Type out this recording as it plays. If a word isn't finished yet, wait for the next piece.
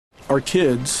Our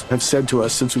kids have said to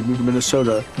us since we moved to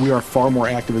Minnesota, we are far more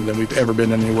active than we've ever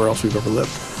been anywhere else we've ever lived.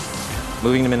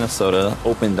 Moving to Minnesota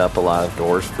opened up a lot of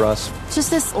doors for us. Just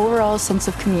this overall sense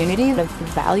of community, the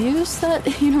values that,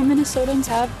 Minnesotans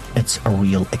have. It's a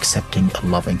real accepting,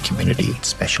 loving community,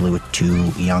 especially with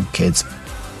 2 young kids.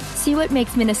 See what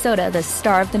makes Minnesota the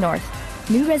star of the North.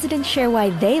 New residents share why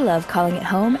they love calling it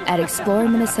home at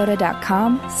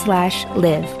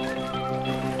exploreminnesota.com/live.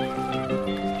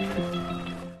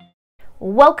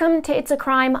 Welcome to It's a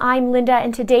Crime. I'm Linda,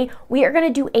 and today we are going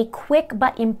to do a quick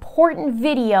but important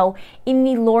video in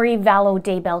the Lori Vallow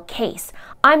Daybell case.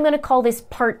 I'm going to call this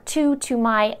part 2 to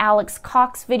my Alex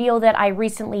Cox video that I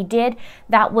recently did.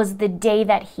 That was the day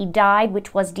that he died,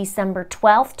 which was December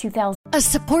 12th, 2000. A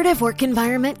supportive work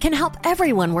environment can help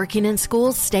everyone working in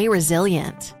schools stay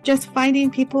resilient. Just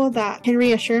finding people that can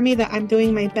reassure me that I'm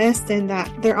doing my best and that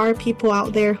there are people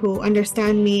out there who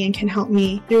understand me and can help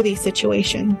me through these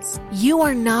situations. You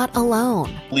are not alone.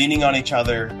 Leaning on each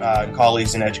other,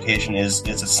 colleagues in education is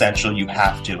essential. You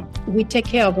have to. We take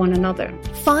care of one another.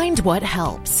 Find what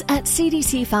helps at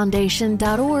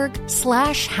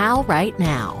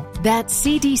cdcfoundation.org/howrightnow. That's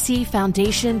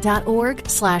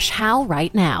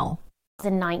cdcfoundation.org/howrightnow.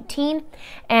 2019,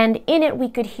 and in it we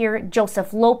could hear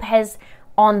Joseph Lopez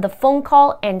on the phone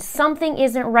call, and something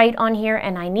isn't right on here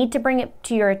and I need to bring it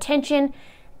to your attention,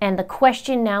 and the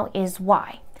question now is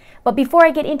why. But before I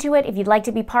get into it, if you'd like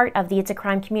to be part of the It's a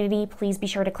Crime community, please be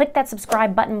sure to click that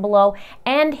subscribe button below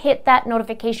and hit that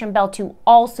notification bell too,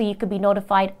 all so you could be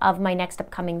notified of my next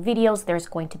upcoming videos. There's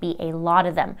going to be a lot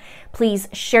of them. Please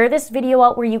share this video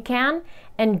out where you can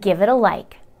and give it a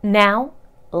like. Now,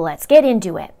 let's get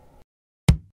into it.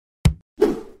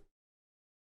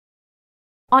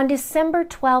 On December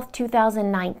 12,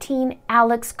 2019,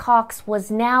 Alex Cox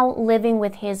was now living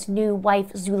with his new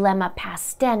wife, Zulema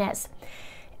Pastenes.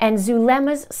 And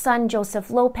Zulema's son, Joseph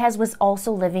Lopez, was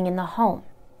also living in the home.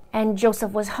 And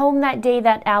Joseph was home that day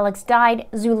that Alex died.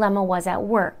 Zulema was at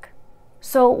work.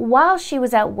 So while she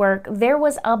was at work, there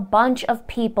was a bunch of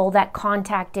people that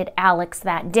contacted Alex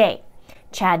that day.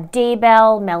 Chad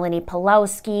Daybell, Melanie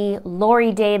Pulowski,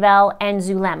 Lori Daybell, and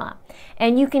Zulema.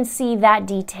 And you can see that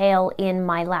detail in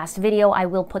my last video. I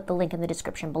will put the link in the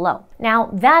description below. Now,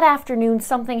 that afternoon,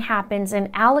 something happens and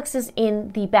Alex is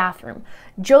in the bathroom.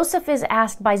 Joseph is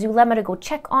asked by Zulema to go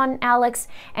check on Alex,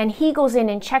 and he goes in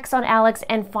and checks on Alex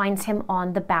and finds him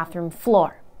on the bathroom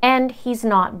floor. And he's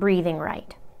not breathing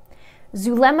right.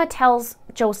 Zulema tells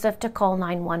Joseph to call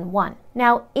 911.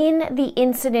 Now, in the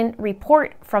incident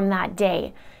report from that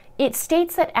day, it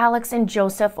states that Alex and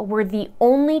Joseph were the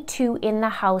only 2 in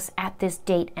the house at this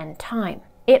date and time.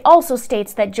 It also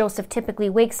states that Joseph typically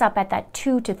wakes up at that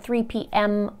 2 to 3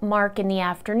 p.m. mark in the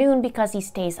afternoon because he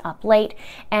stays up late,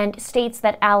 and states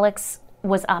that Alex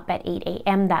was up at 8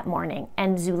 a.m. that morning,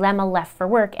 and Zulema left for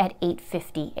work at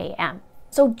 8:50 a.m.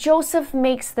 So Joseph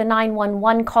makes the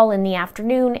 911 call in the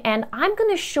afternoon, and I'm going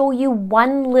to show you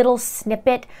one little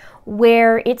snippet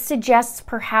where it suggests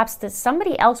perhaps that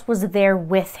somebody else was there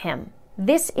with him.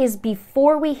 This is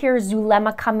before we hear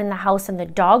Zulema come in the house and the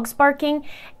dog's barking,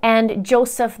 and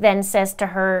Joseph then says to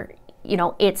her,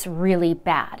 it's really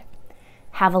bad.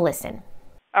 Have a listen.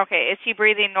 Okay, is he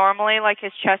breathing normally, like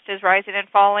his chest is rising and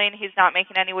falling? He's not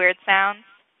making any weird sounds?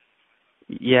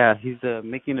 Yeah, he's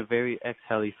making a very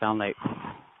exhale sound like...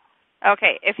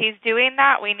 Okay, if he's doing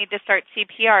that, we need to start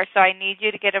CPR, so I need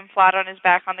you to get him flat on his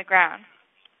back on the ground.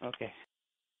 Okay.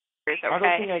 Okay. I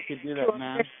don't think I could do that,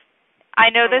 man. I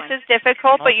know this is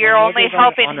difficult, but you're only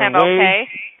helping him, okay?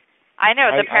 I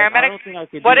know, the paramedics... I don't think I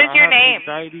could do what that. is your I have name?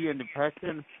 anxiety and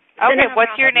depression. Okay,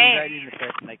 what's your name? Anxiety and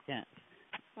depression, I can't.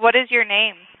 What is your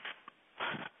name?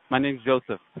 My name's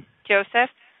Joseph. Joseph?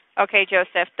 Okay,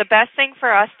 Joseph. The best thing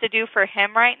for us to do for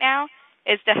him right now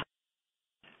is to...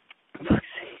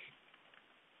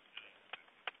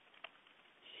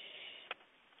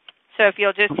 So if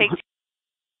you'll just take...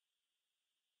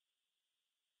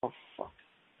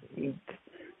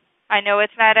 I know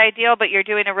it's not ideal, but you're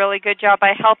doing a really good job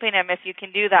by helping him if you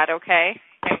can do that, okay?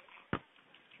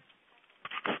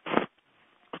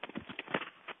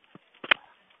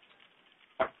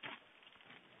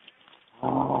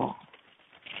 Oh.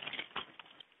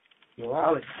 Yo,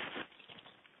 Alex.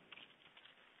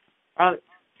 Alex.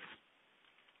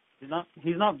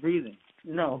 He's not breathing.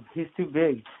 No, he's too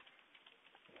big.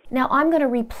 Now I'm going to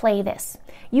replay this.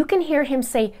 You can hear him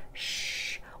say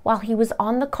shh while he was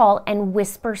on the call and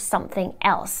whisper something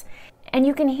else. And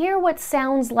you can hear what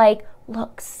sounds like,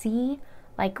 look, see,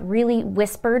 like really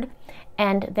whispered,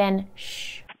 and then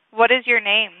shh. What is your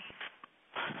name?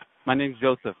 My name's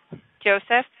Joseph.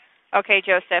 Joseph? Okay,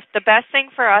 Joseph. The best thing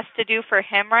for us to do for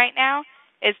him right now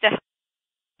is to.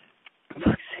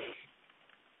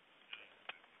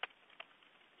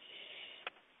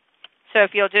 So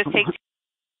if you'll just take.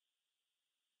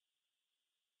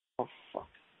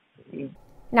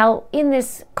 Now, in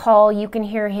this call, you can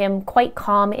hear him quite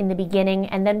calm in the beginning,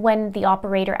 and then when the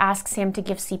operator asks him to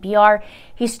give CPR,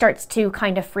 he starts to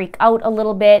kind of freak out a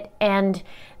little bit, and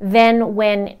then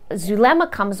when Zulema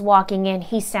comes walking in,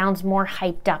 he sounds more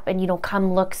hyped up, and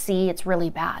come look, see, it's really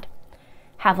bad.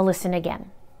 Have a listen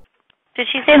again. Did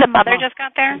she say the mother just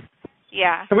got there?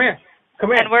 Yeah. Come here.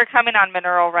 And we're coming on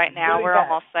Mineral right now. Really we're bad.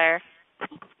 Almost there.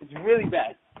 It's really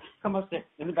bad. Come upstairs,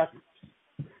 in the bathroom.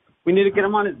 We need to get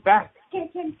him on his back.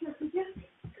 Can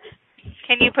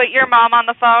you put your mom on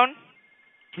the phone?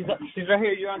 She's right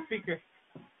here. You're on speaker.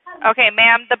 Okay,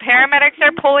 ma'am, the paramedics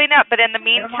are pulling up, but in the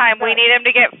meantime, we need him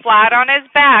to get flat on his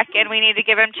back, and we need to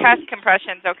give him chest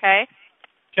compressions, okay?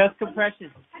 Chest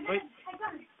compressions. Wait.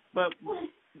 But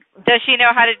does she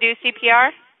know how to do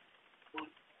CPR?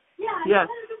 Yes.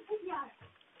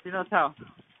 She knows how.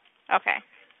 Okay.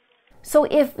 So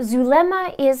if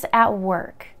Zulema is at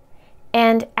work,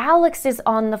 and Alex is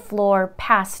on the floor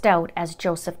passed out as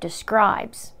Joseph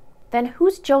describes, then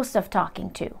who's Joseph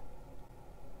talking to?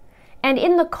 And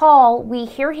in the call, we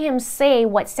hear him say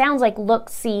what sounds like look,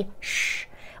 see, shh,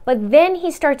 but then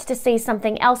he starts to say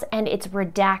something else and it's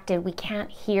redacted. We can't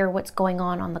hear what's going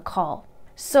on the call.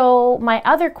 So my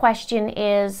other question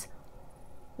is,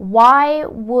 why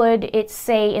would it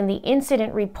say in the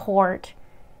incident report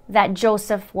that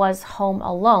Joseph was home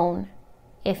alone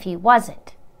if he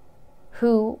wasn't?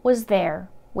 Who was there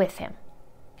with him?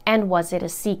 And was it a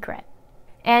secret?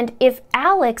 And if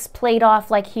Alex played off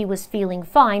like he was feeling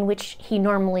fine, which he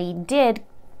normally did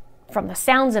from the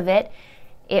sounds of it,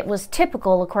 it was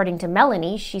typical according to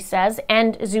Melanie, she says,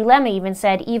 and Zulema even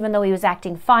said, even though he was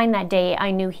acting fine that day,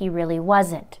 I knew he really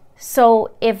wasn't.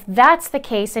 So if that's the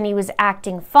case and he was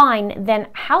acting fine, then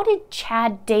how did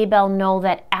Chad Daybell know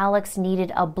that Alex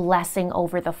needed a blessing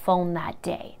over the phone that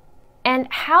day? And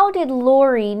how did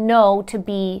Lori know to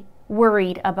be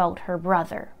worried about her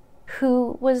brother?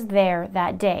 Who was there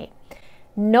that day?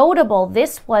 Notable,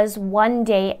 this was one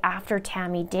day after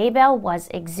Tammy Daybell was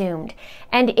exhumed.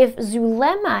 And if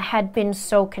Zulema had been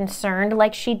so concerned,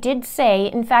 like she did say,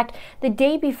 in fact, the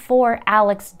day before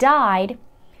Alex died,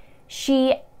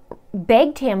 she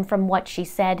begged him, from what she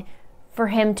said, for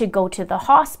him to go to the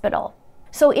hospital.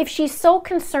 So if she's so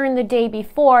concerned the day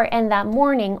before and that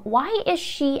morning, why is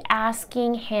she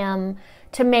asking him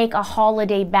to make a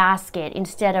holiday basket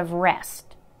instead of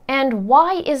rest? And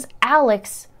why is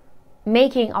Alex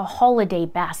making a holiday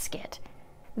basket?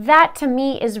 That to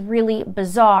me is really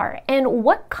bizarre. And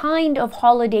what kind of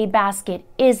holiday basket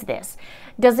is this?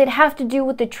 Does it have to do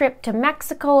with the trip to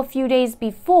Mexico a few days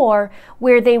before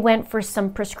where they went for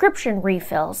some prescription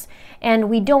refills? And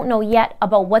we don't know yet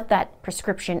about what that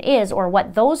prescription is or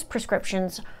what those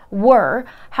prescriptions were.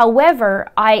 However,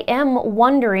 I am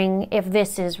wondering if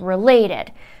this is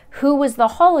related. Who was the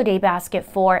holiday basket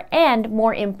for? And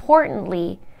more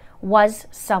importantly, was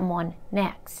someone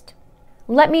next?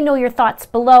 Let me know your thoughts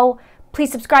below.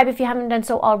 Please subscribe if you haven't done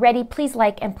so already. Please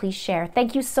like and please share.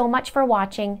 Thank you so much for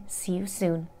watching. See you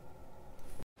soon.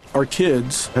 Our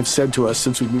kids have said to us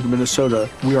since we moved to Minnesota,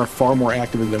 we are far more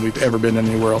active than we've ever been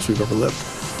anywhere else we've ever lived.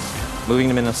 Moving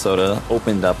to Minnesota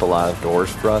opened up a lot of doors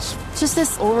for us. Just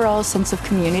this overall sense of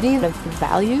community, of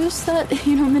values that,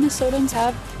 Minnesotans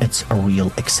have. It's a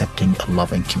real accepting,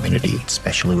 loving community,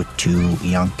 especially with 2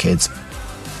 young kids.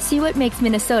 See what makes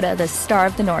Minnesota the star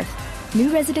of the North. New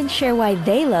residents share why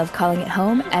they love calling it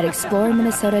home at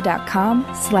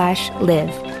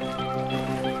exploreminnesota.com/live.